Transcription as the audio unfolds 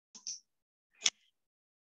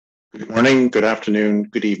Good morning, good afternoon,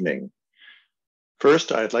 good evening.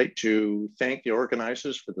 First, I'd like to thank the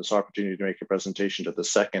organizers for this opportunity to make a presentation to the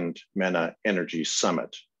second MENA Energy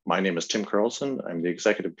Summit. My name is Tim Karlsson. I'm the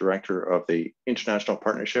Executive Director of the International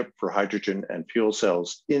Partnership for Hydrogen and Fuel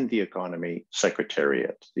Cells in the Economy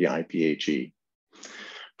Secretariat, the IPHE.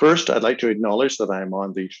 First, I'd like to acknowledge that I'm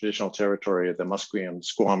on the traditional territory of the Musqueam,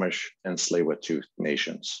 Squamish, and Tsleil-Waututh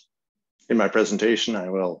nations. In my presentation, I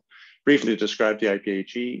will briefly describe the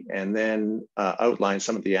IPHE and then outline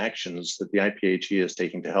some of the actions that the IPHE is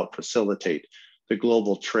taking to help facilitate the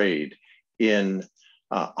global trade in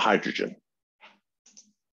hydrogen.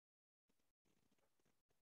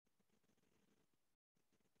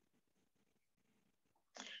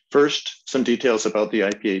 First, some details about the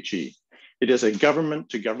IPHE. It is a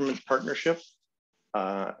government-to-government partnership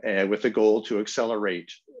with the goal to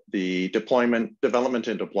accelerate the development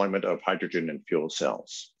and deployment of hydrogen and fuel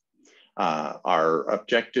cells. Our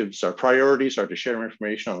objectives, our priorities are to share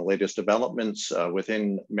information on the latest developments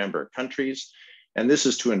within member countries. And this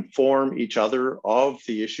is to inform each other of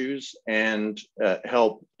the issues and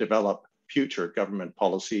help develop future government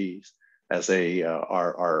policies as they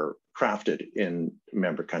are crafted in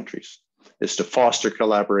member countries. It's to foster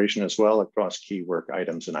collaboration as well across key work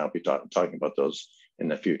items, and I'll be talking about those in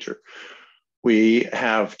the future. We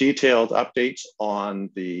have detailed updates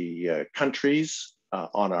on the countries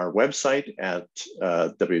on our website at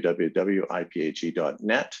www.iphe.net,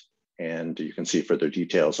 and you can see further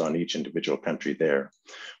details on each individual country there.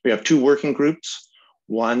 We have two working groups,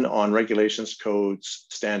 one on regulations, codes,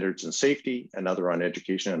 standards, and safety, another on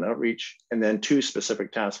education and outreach, and then two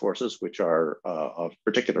specific task forces, which are of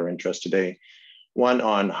particular interest today, one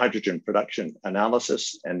on hydrogen production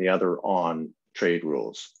analysis and the other on trade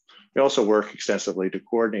rules. We also work extensively to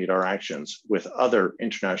coordinate our actions with other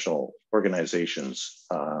international organizations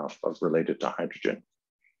related to hydrogen.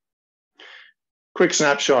 Quick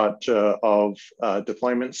snapshot of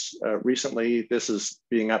deployments recently. This is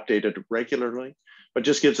being updated regularly, but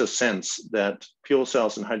just gives a sense that fuel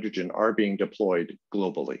cells and hydrogen are being deployed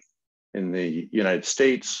globally. In the United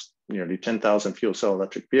States, nearly 10,000 fuel cell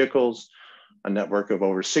electric vehicles, a network of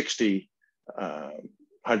over 60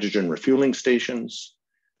 hydrogen refueling stations.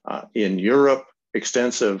 In Europe,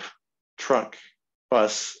 extensive truck,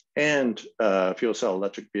 bus, and fuel cell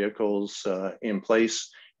electric vehicles in place,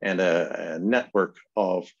 and a network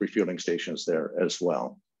of refueling stations there as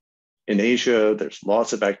well. In Asia, there's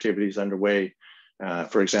lots of activities underway.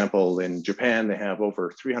 For example, in Japan, they have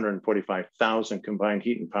over 345,000 combined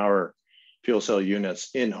heat and power fuel cell units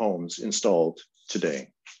in homes installed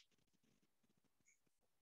today.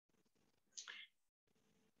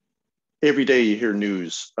 Every day you hear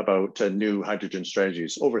news about new hydrogen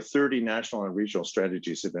strategies. Over 30 national and regional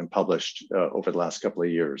strategies have been published over the last couple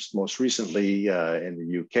of years, most recently in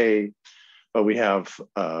the UK, but we have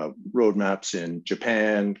roadmaps in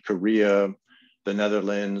Japan, Korea, the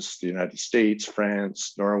Netherlands, the United States,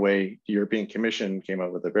 France, Norway. The European Commission came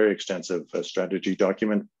out with a very extensive strategy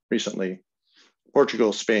document recently.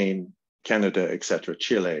 Portugal, Spain, Canada, etc.,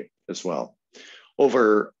 Chile as well.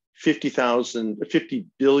 Over $50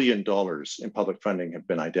 billion in public funding have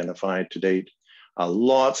been identified to date.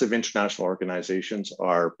 Lots of international organizations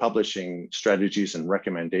are publishing strategies and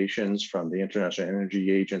recommendations, from the International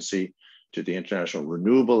Energy Agency to the International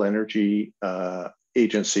Renewable Energy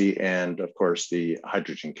Agency, and of course, the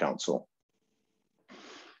Hydrogen Council.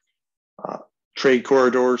 Trade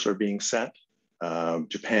corridors are being set.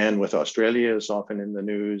 Japan with Australia is often in the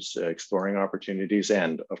news, exploring opportunities.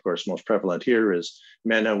 And of course, most prevalent here is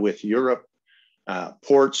MENA with Europe.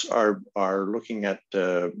 Ports are looking at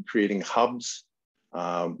creating hubs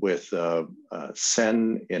with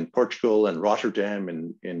Sen in Portugal and Rotterdam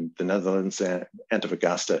in the Netherlands and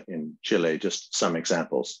Antofagasta in Chile, just some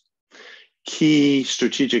examples. Key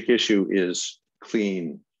strategic issue is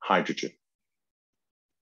clean hydrogen.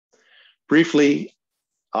 Briefly,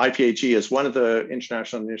 IPHE is one of the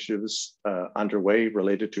international initiatives underway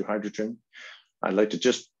related to hydrogen. I'd like to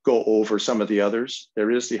just go over some of the others.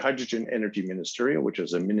 There is the Hydrogen Energy Ministerial, which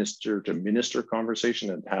is a minister-to-minister conversation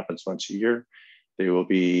that happens once a year. They will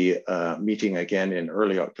be meeting again in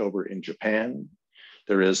early October in Japan.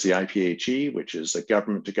 There is the IPHE, which is a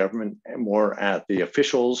government-to-government, more at the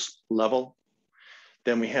officials level.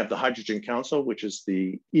 Then we have the Hydrogen Council, which is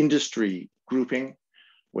the industry grouping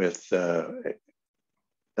with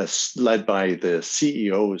led by the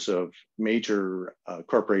CEOs of major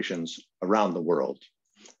corporations around the world.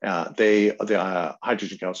 The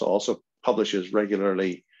Hydrogen Council also publishes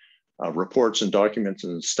regularly reports and documents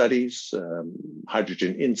and studies,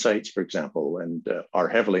 hydrogen insights, for example, and are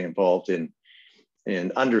heavily involved in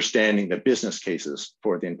in understanding the business cases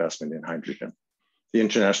for the investment in hydrogen. The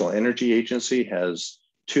International Energy Agency has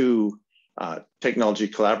two technology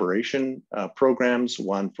collaboration programs,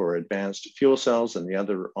 one for advanced fuel cells and the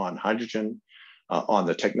other on hydrogen on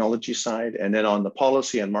the technology side. And then on the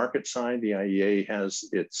policy and market side, the IEA has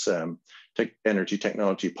its Energy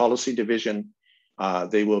Technology Policy Division.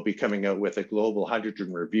 They will be coming out with a global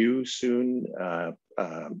hydrogen review soon,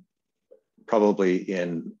 probably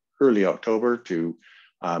in early October to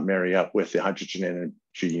marry up with the Hydrogen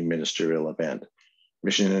Energy Ministerial event.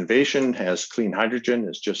 Mission Innovation has Clean Hydrogen,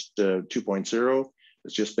 it's just 2.0.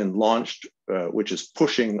 It's just been launched, which is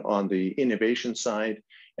pushing on the innovation side,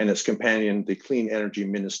 and its companion, the Clean Energy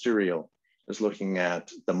Ministerial, is looking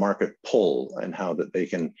at the market pull and how that they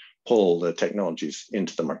can pull the technologies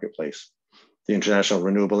into the marketplace. The International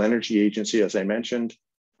Renewable Energy Agency, as I mentioned,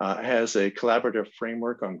 has a collaborative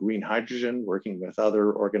framework on green hydrogen, working with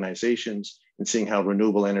other organizations and seeing how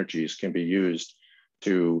renewable energies can be used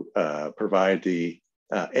to provide the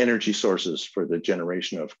energy sources for the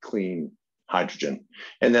generation of clean hydrogen.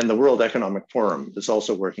 And then the World Economic Forum is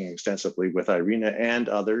also working extensively with IRENA and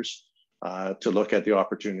others to look at the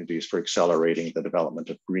opportunities for accelerating the development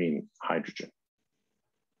of green hydrogen.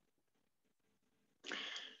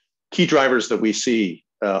 Key drivers that we see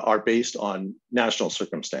are based on national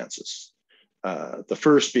circumstances. The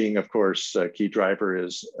first being, of course, a key driver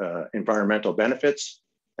is environmental benefits,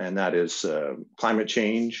 and that is climate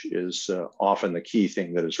change is often the key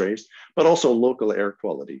thing that is raised, but also local air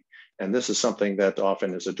quality. And this is something that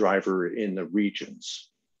often is a driver in the regions.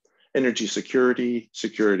 Energy security,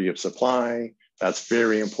 security of supply, that's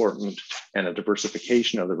very important. And a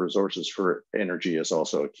diversification of the resources for energy is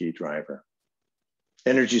also a key driver.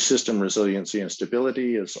 Energy system resiliency and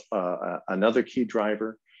stability is another key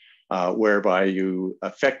driver, whereby you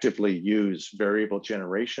effectively use variable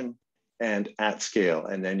generation and at scale.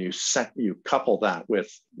 And then you couple that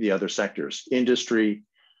with the other sectors, industry,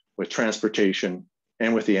 with transportation,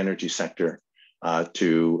 and with the energy sector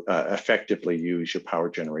to effectively use your power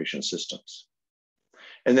generation systems.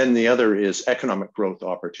 And then the other is economic growth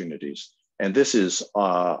opportunities. And this is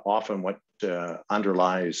often what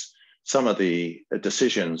underlies some of the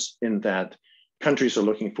decisions in that countries are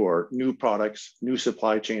looking for new products, new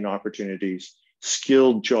supply chain opportunities,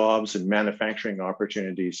 skilled jobs and manufacturing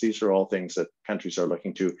opportunities. These are all things that countries are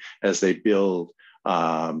looking to as they build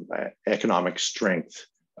economic strength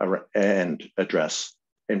and address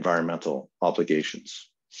environmental obligations.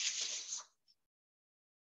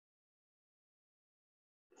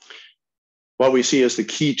 What we see as the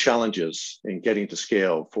key challenges in getting to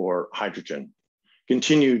scale for hydrogen: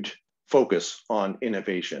 continued focus on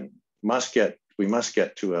innovation. We must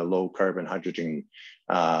get to a low carbon hydrogen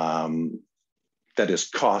that is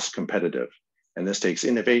cost competitive. And this takes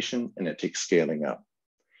innovation and it takes scaling up.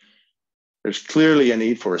 There's clearly a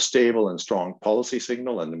need for a stable and strong policy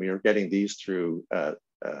signal, and we are getting these through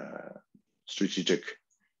strategic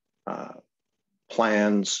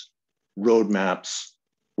plans, roadmaps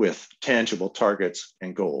with tangible targets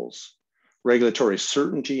and goals. Regulatory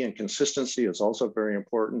certainty and consistency is also very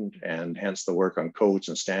important, and hence the work on codes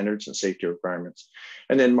and standards and safety requirements.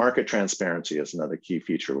 And then market transparency is another key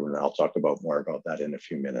feature, and I'll talk more about that in a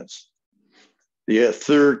few minutes. The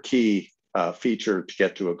third key feature to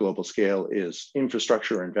get to a global scale is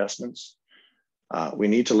infrastructure investments. We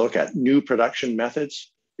need to look at new production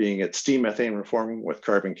methods, being it steam methane reforming with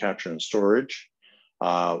carbon capture and storage,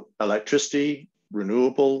 electricity,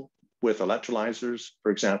 renewable, with electrolyzers,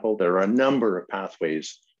 for example. There are a number of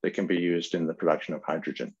pathways that can be used in the production of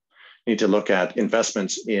hydrogen. We need to look at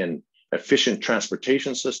investments in efficient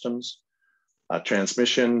transportation systems,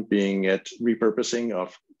 transmission, being it repurposing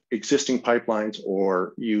of existing pipelines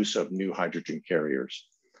or use of new hydrogen carriers.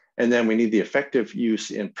 And then we need the effective use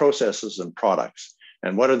in processes and products.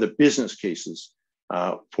 And what are the business cases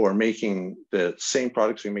for making the same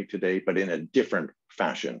products we make today, but in a different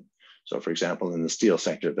fashion? So for example, in the steel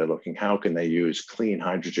sector, they're looking, how can they use clean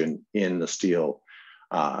hydrogen in the steel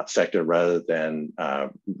sector rather than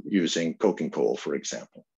using coking coal, for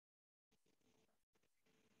example.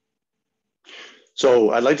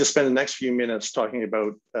 So I'd like to spend the next few minutes talking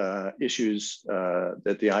about issues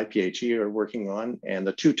that the IPHE are working on, and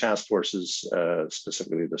the two task forces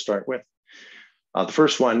specifically to start with. The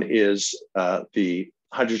first one is the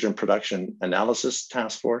Hydrogen Production Analysis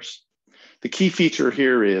Task Force. The key feature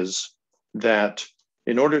here is that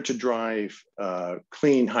in order to drive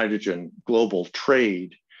clean hydrogen global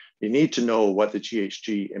trade, you need to know what the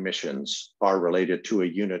GHG emissions are related to a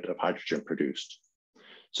unit of hydrogen produced.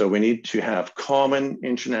 So we need to have common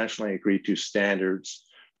internationally agreed to standards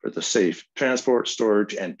for the safe transport,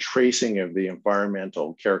 storage, and tracing of the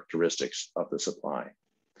environmental characteristics of the supply.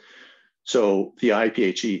 So the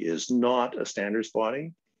IPHE is not a standards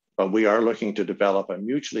body, but we are looking to develop a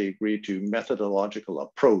mutually agreed to methodological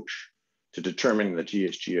approach to determining the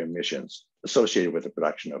GHG emissions associated with the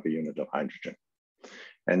production of a unit of hydrogen.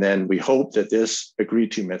 And then we hope that this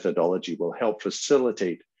agreed to methodology will help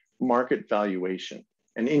facilitate market valuation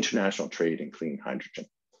and international trade in clean hydrogen.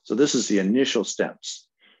 So this is the initial steps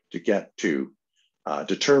to get to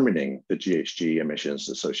determining the GHG emissions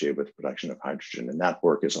associated with the production of hydrogen, and that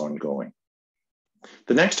work is ongoing.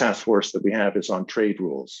 The next task force that we have is on trade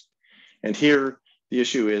rules. And here the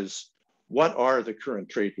issue is, what are the current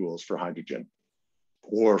trade rules for hydrogen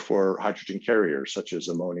or for hydrogen carriers such as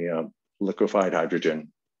ammonia, liquefied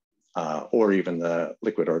hydrogen, or even the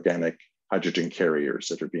liquid organic hydrogen carriers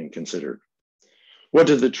that are being considered? What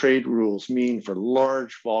do the trade rules mean for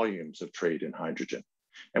large volumes of trade in hydrogen?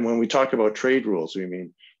 And when we talk about trade rules, we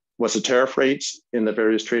mean, what's the tariff rates in the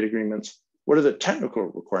various trade agreements? What are the technical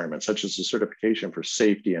requirements, such as the certification for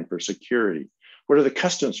safety and for security? What are the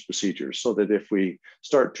customs procedures so that if we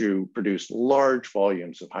start to produce large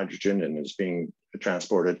volumes of hydrogen and is being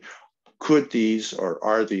transported, could these or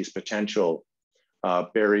are these potential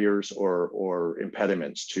barriers or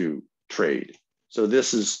impediments to trade? So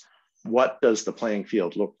this is, what does the playing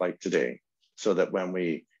field look like today so that when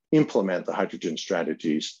we implement the hydrogen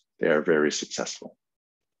strategies, they are very successful?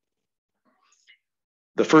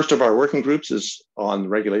 The first of our working groups is on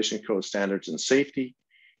regulation, code standards, and safety.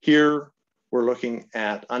 Here, we're looking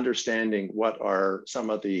at understanding what are some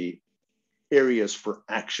of the areas for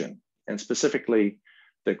action. And specifically,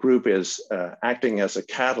 the group is acting as a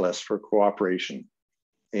catalyst for cooperation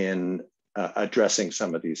in addressing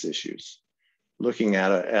some of these issues. Looking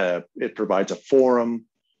at it provides a forum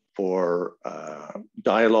for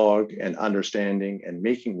dialogue and understanding and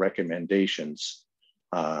making recommendations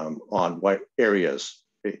on what areas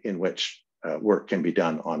in which work can be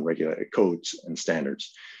done on regular codes and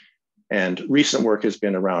standards. And recent work has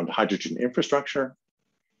been around hydrogen infrastructure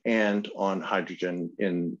and on hydrogen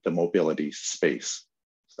in the mobility space.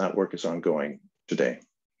 So that work is ongoing today.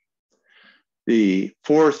 The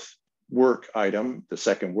fourth work item, the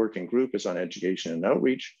second working group, is on education and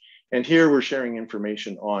outreach. And here we're sharing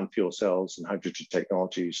information on fuel cells and hydrogen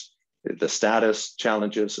technologies, the status,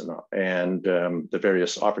 challenges, and the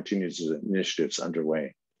various opportunities and initiatives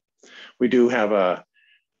underway. We do have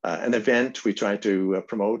an event we try to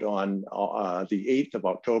promote on the 8th of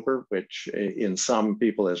October, which in some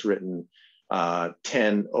people is written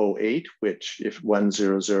 1008, which if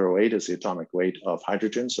 1008 is the atomic weight of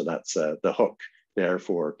hydrogen, so that's the hook there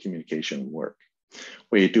for communication work.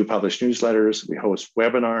 We do publish newsletters, we host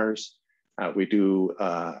webinars,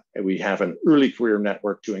 we have an early career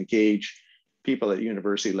network to engage people at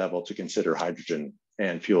university level to consider hydrogen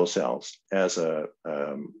and fuel cells as a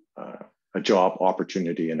job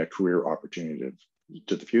opportunity and a career opportunity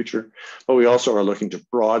to the future. But we also are looking to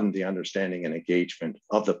broaden the understanding and engagement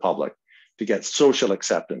of the public to get social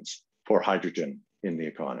acceptance for hydrogen in the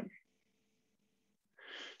economy.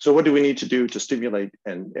 So what do we need to do to stimulate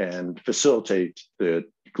and facilitate the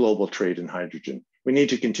global trade in hydrogen? We need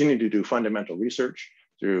to continue to do fundamental research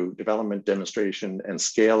through development, demonstration, and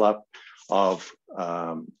scale up of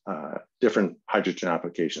different hydrogen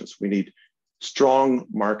applications. We need strong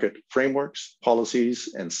market frameworks,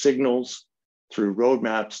 policies, and signals through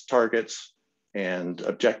roadmaps, targets, and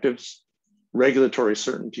objectives, regulatory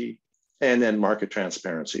certainty, and then market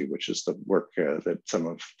transparency, which is the work that some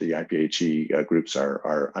of the IPHE groups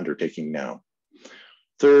are undertaking now.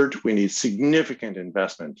 Third, we need significant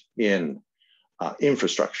investment in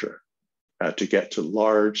infrastructure to get to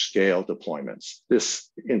large scale deployments.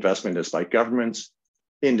 This investment is by governments,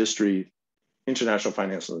 industry, international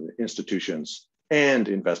financial institutions, and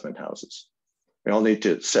investment houses. We all need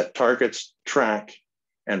to set targets, track,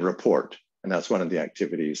 and report. And that's one of the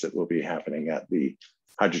activities that will be happening at the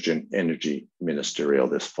Hydrogen Energy Ministerial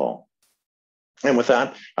this fall. And with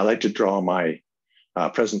that, I'd like to draw my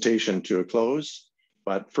presentation to a close.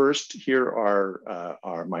 But first, here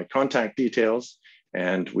are my contact details.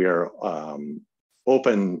 And we are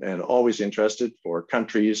open and always interested for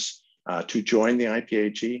countries to join the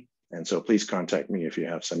IPHE. And so please contact me if you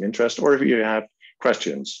have some interest or if you have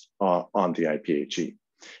questions on the IPHE.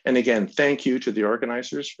 And again, thank you to the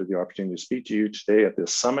organizers for the opportunity to speak to you today at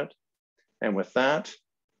this summit. And with that,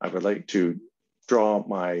 I would like to draw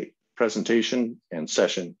my presentation and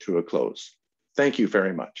session to a close. Thank you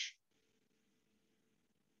very much.